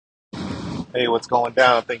Hey, what's going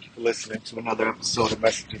down? Thank you for listening to another episode of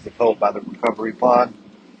Messages of Hope by the Recovery Pod.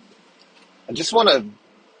 I just want to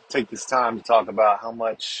take this time to talk about how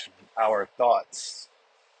much our thoughts,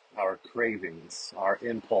 our cravings, our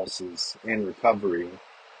impulses in recovery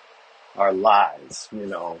are lies.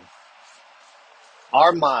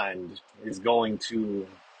 Our mind is going to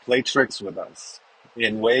play tricks with us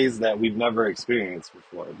in ways that we've never experienced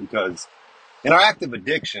before because in our active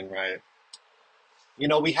addiction, right?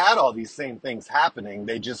 We had all these same things happening.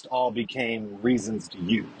 They just all became reasons to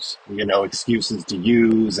use, excuses to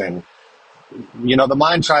use. And, the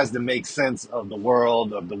mind tries to make sense of the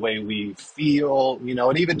world, of the way we feel.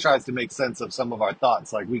 It even tries to make sense of some of our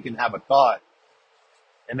thoughts. Like we can have a thought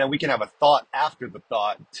and then we can have a thought after the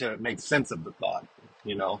thought to make sense of the thought,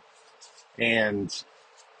 you know, and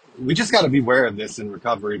we just got to be aware of this in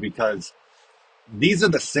recovery because these are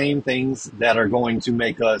the same things that are going to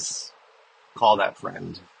make us call that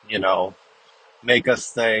friend, make us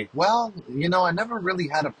say, well, I never really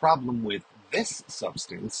had a problem with this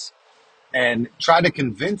substance, and try to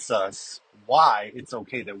convince us why it's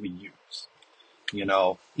okay that we use.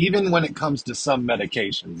 Even when it comes to some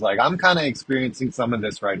medications, like I'm kind of experiencing some of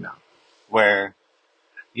this right now, where,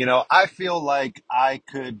 I feel like I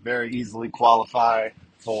could very easily qualify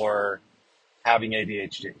for having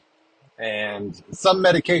ADHD. And some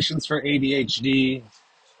medications for ADHD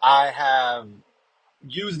I have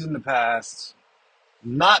used in the past,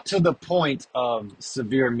 not to the point of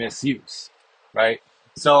severe misuse, right?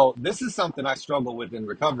 So this is something I struggle with in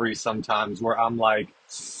recovery sometimes where I'm like,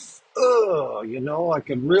 oh, I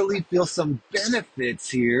could really feel some benefits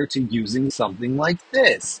here to using something like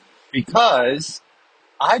this because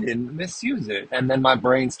I didn't misuse it. And then my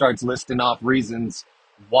brain starts listing off reasons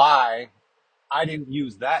why I didn't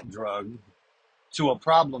use that drug to a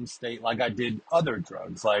problem state like I did other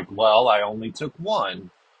drugs. Like, well, I only took one.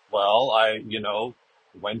 Well, I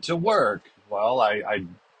went to work. Well, I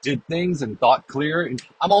did things and thought clear. And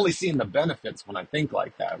I'm only seeing the benefits when I think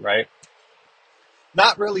like that, right?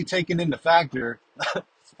 Not really taking into factor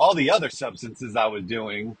all the other substances I was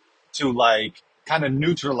doing to like kind of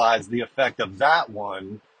neutralize the effect of that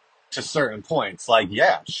one to certain points. Like,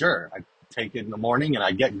 yeah, sure, I take it in the morning and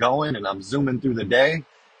I get going and I'm zooming through the day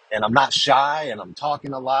and I'm not shy and I'm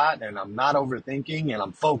talking a lot and I'm not overthinking and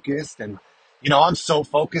I'm focused and I'm so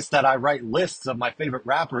focused that I write lists of my favorite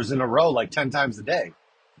rappers in a row like 10 times a day.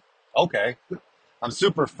 Okay. I'm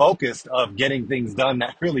super focused of getting things done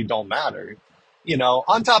that really don't matter.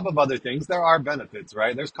 On top of other things, there are benefits,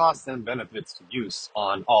 right? There's costs and benefits to use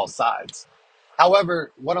on all sides.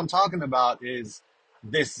 However, what I'm talking about is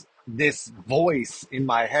this voice in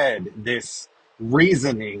my head, this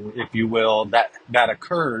reasoning, if you will, that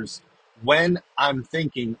occurs when I'm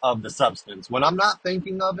thinking of the substance. When I'm not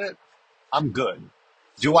thinking of it, I'm good.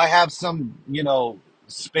 Do I have some,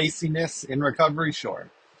 spaciness in recovery? Sure.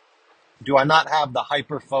 Do I not have the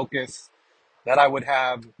hyper focus that I would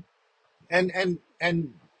have? And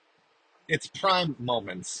it's prime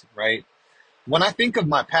moments, right? When I think of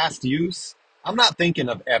my past use, I'm not thinking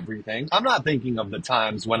of everything. I'm not thinking of the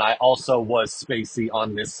times when I also was spacey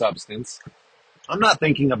on this substance. I'm not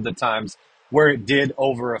thinking of the times where it did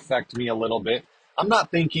over affect me a little bit. I'm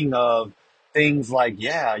not thinking of things like,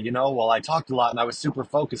 yeah, well, I talked a lot and I was super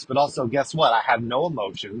focused, but also guess what? I had no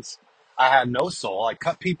emotions. I had no soul. I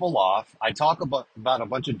cut people off. I talk about a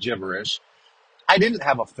bunch of gibberish. I didn't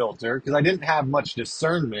have a filter because I didn't have much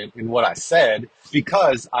discernment in what I said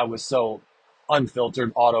because I was so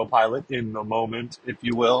unfiltered autopilot in the moment, if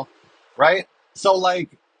you will. Right? So, like,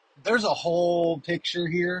 there's a whole picture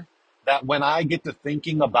here that when I get to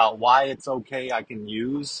thinking about why it's okay I can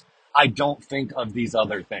use, I don't think of these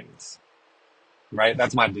other things. Right?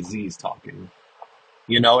 That's my disease talking.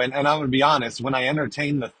 And I'm going to be honest, when I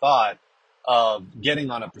entertain the thought of getting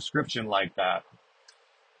on a prescription like that,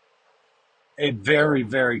 it very,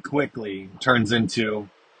 very quickly turns into,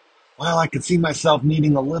 well, I could see myself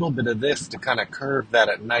needing a little bit of this to kind of curve that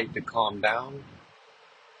at night to calm down.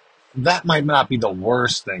 That might not be the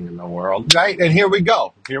worst thing in the world, right? And here we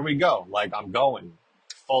go. Here we go. Like I'm going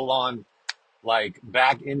full on, like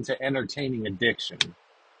back into entertaining addiction,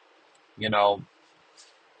 you know?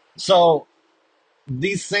 So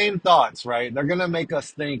these same thoughts, right? They're going to make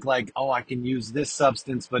us think like, oh, I can use this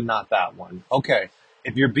substance, but not that one. Okay.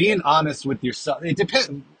 If you're being honest with yourself, it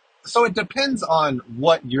depends. So it depends on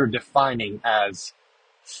what you're defining as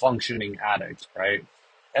functioning addict, right?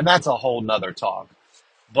 And that's a whole nother talk,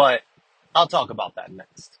 but I'll talk about that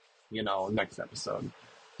next, next episode.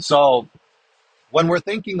 So when we're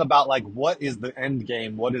thinking about like, what is the end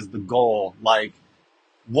game? What is the goal? Like,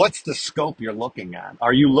 what's the scope you're looking at?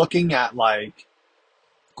 Are you looking at like,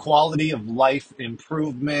 quality of life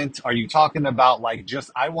improvement? Are you talking about like just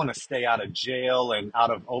I want to stay out of jail and out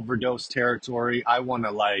of overdose territory? I want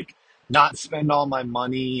to like not spend all my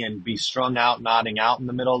money and be strung out, nodding out in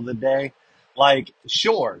the middle of the day? Like,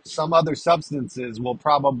 sure, some other substances will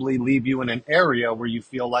probably leave you in an area where you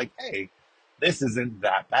feel like, hey, this isn't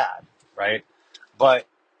that bad, right? But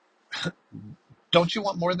don't you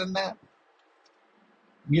want more than that?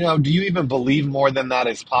 Do you even believe more than that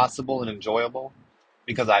is possible and enjoyable?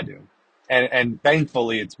 Because I do. And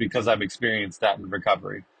thankfully it's because I've experienced that in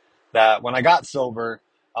recovery. That when I got sober,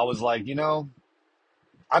 I was like,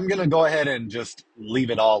 I'm gonna go ahead and just leave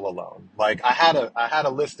it all alone. Like I had a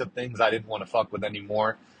list of things I didn't want to fuck with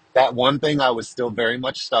anymore. That one thing I was still very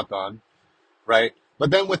much stuck on, right? But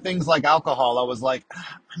then with things like alcohol, I was like,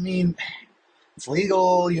 I mean, it's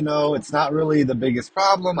legal, it's not really the biggest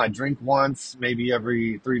problem. I drink once, maybe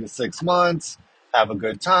every 3 to 6 months, have a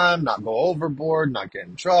good time, not go overboard, not get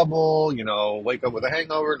in trouble, wake up with a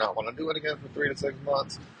hangover, not want to do it again for 3 to 6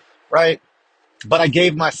 months, right? But I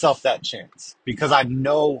gave myself that chance because I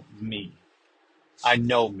know me. I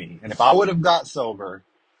know me. And if I would have got sober,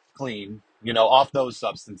 clean, off those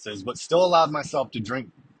substances, but still allowed myself to drink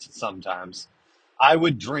sometimes, I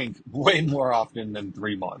would drink way more often than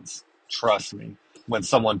 3 months. Trust me. When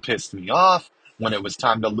someone pissed me off, when it was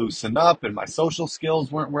time to loosen up and my social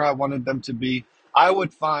skills weren't where I wanted them to be, I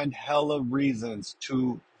would find hella reasons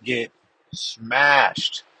to get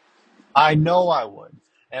smashed. I know I would.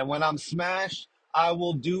 And when I'm smashed, I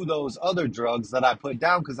will do those other drugs that I put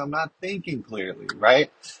down because I'm not thinking clearly,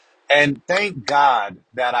 right? And thank God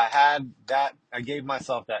that I gave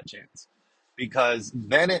myself that chance because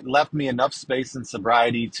then it left me enough space and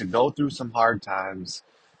sobriety to go through some hard times,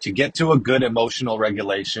 to get to a good emotional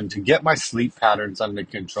regulation, to get my sleep patterns under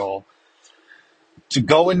control, to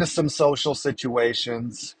go into some social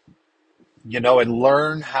situations, and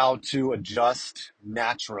learn how to adjust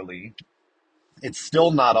naturally. It's still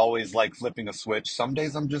not always like flipping a switch. Some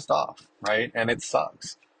days I'm just off, right? And it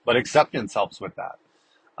sucks. But acceptance helps with that.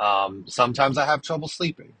 Sometimes I have trouble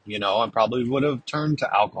sleeping. I probably would have turned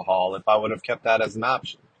to alcohol if I would have kept that as an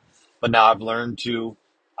option. But now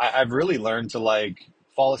I've really learned to like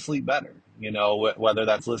fall asleep better, whether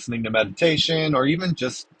that's listening to meditation or even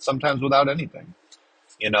just sometimes without anything,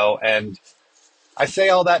 and I say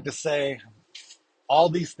all that to say all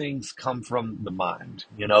these things come from the mind.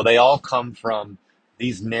 They all come from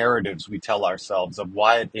these narratives we tell ourselves of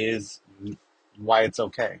why it's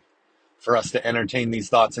okay for us to entertain these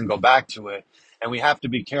thoughts and go back to it. And we have to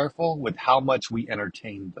be careful with how much we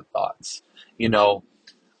entertain the thoughts. You know,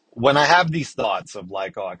 when I have these thoughts of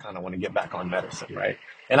like, oh, I kind of want to get back on medicine, right?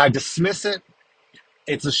 And I dismiss it,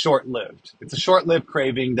 it's a short-lived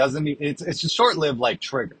craving. Doesn't it's a short-lived like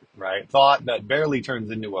trigger, right? Thought that barely turns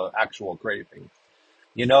into an actual craving.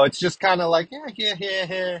 It's just kind of like, yeah, yeah, yeah,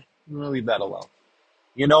 yeah. I'm gonna leave that alone.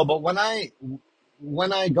 But when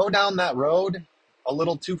I go down that road a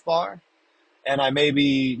little too far, and I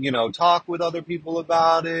maybe, talk with other people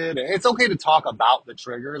about it. It's okay to talk about the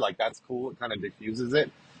trigger, like that's cool. It kind of diffuses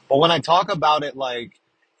it. But when I talk about it like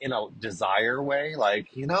in a desire way, like,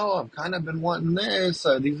 I've kind of been wanting this.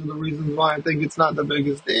 These are the reasons why I think it's not the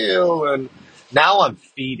biggest deal. And now I'm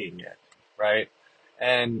feeding it, right?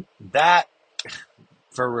 And that,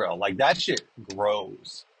 for real, like that shit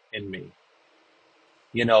grows in me.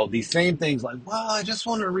 These same things like, well, I just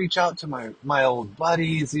want to reach out to my old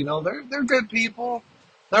buddies. They're good people.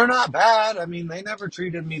 They're not bad. I mean, they never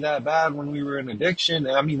treated me that bad when we were in addiction.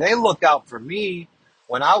 I mean, they look out for me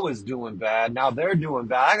when I was doing bad. Now they're doing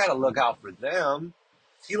bad. I got to look out for them.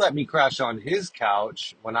 He let me crash on his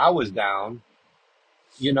couch when I was down,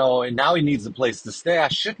 and now he needs a place to stay. I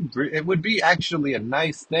shouldn't. It would be actually a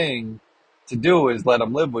nice thing to do is let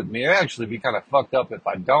him live with me. It'd actually be kind of fucked up if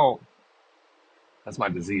I don't. That's my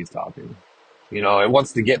disease talking. It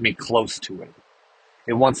wants to get me close to it.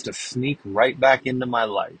 It wants to sneak right back into my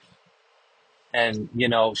life. And,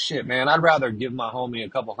 shit, man, I'd rather give my homie a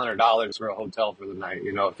couple $100 for a hotel for the night,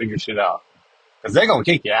 figure shit out. Because they're going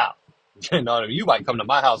to kick you out. You might come to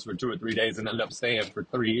my house for 2 or 3 days and end up staying for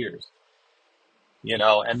 3 years.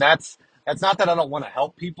 And that's not that I don't want to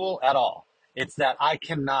help people at all. It's that I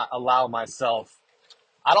cannot allow myself,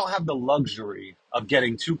 I don't have the luxury of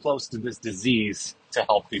getting too close to this disease to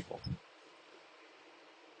help people.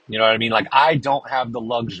 You know what I mean? Like, I don't have the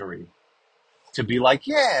luxury to be like,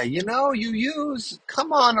 yeah,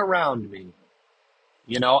 come on around me.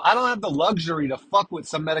 I don't have the luxury to fuck with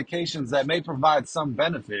some medications that may provide some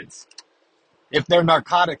benefits if they're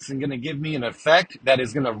narcotics and going to give me an effect that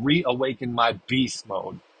is going to reawaken my beast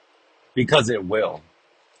mode because it will.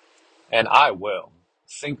 And I will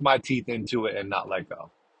sink my teeth into it and not let go.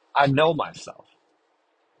 I know myself.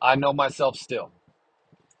 I know myself still.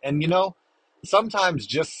 And sometimes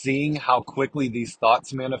just seeing how quickly these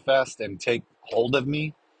thoughts manifest and take hold of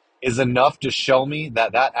me is enough to show me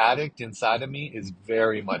that that addict inside of me is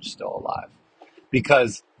very much still alive.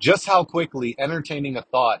 Because just how quickly entertaining a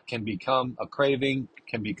thought can become a craving,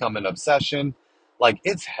 can become an obsession, like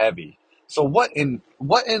it's heavy. So what in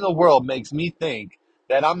the world makes me think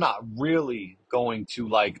that I'm not really going to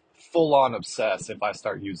like full on obsess if I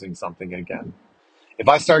start using something again? If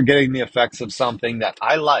I start getting the effects of something that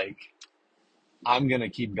I like, I'm gonna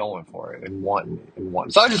keep going for it and wanting it and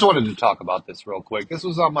wanting. So I just wanted to talk about this real quick. This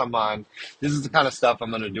was on my mind. This is the kind of stuff I'm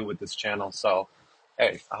gonna do with this channel. So,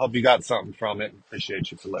 hey, I hope you got something from it.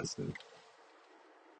 Appreciate you for listening.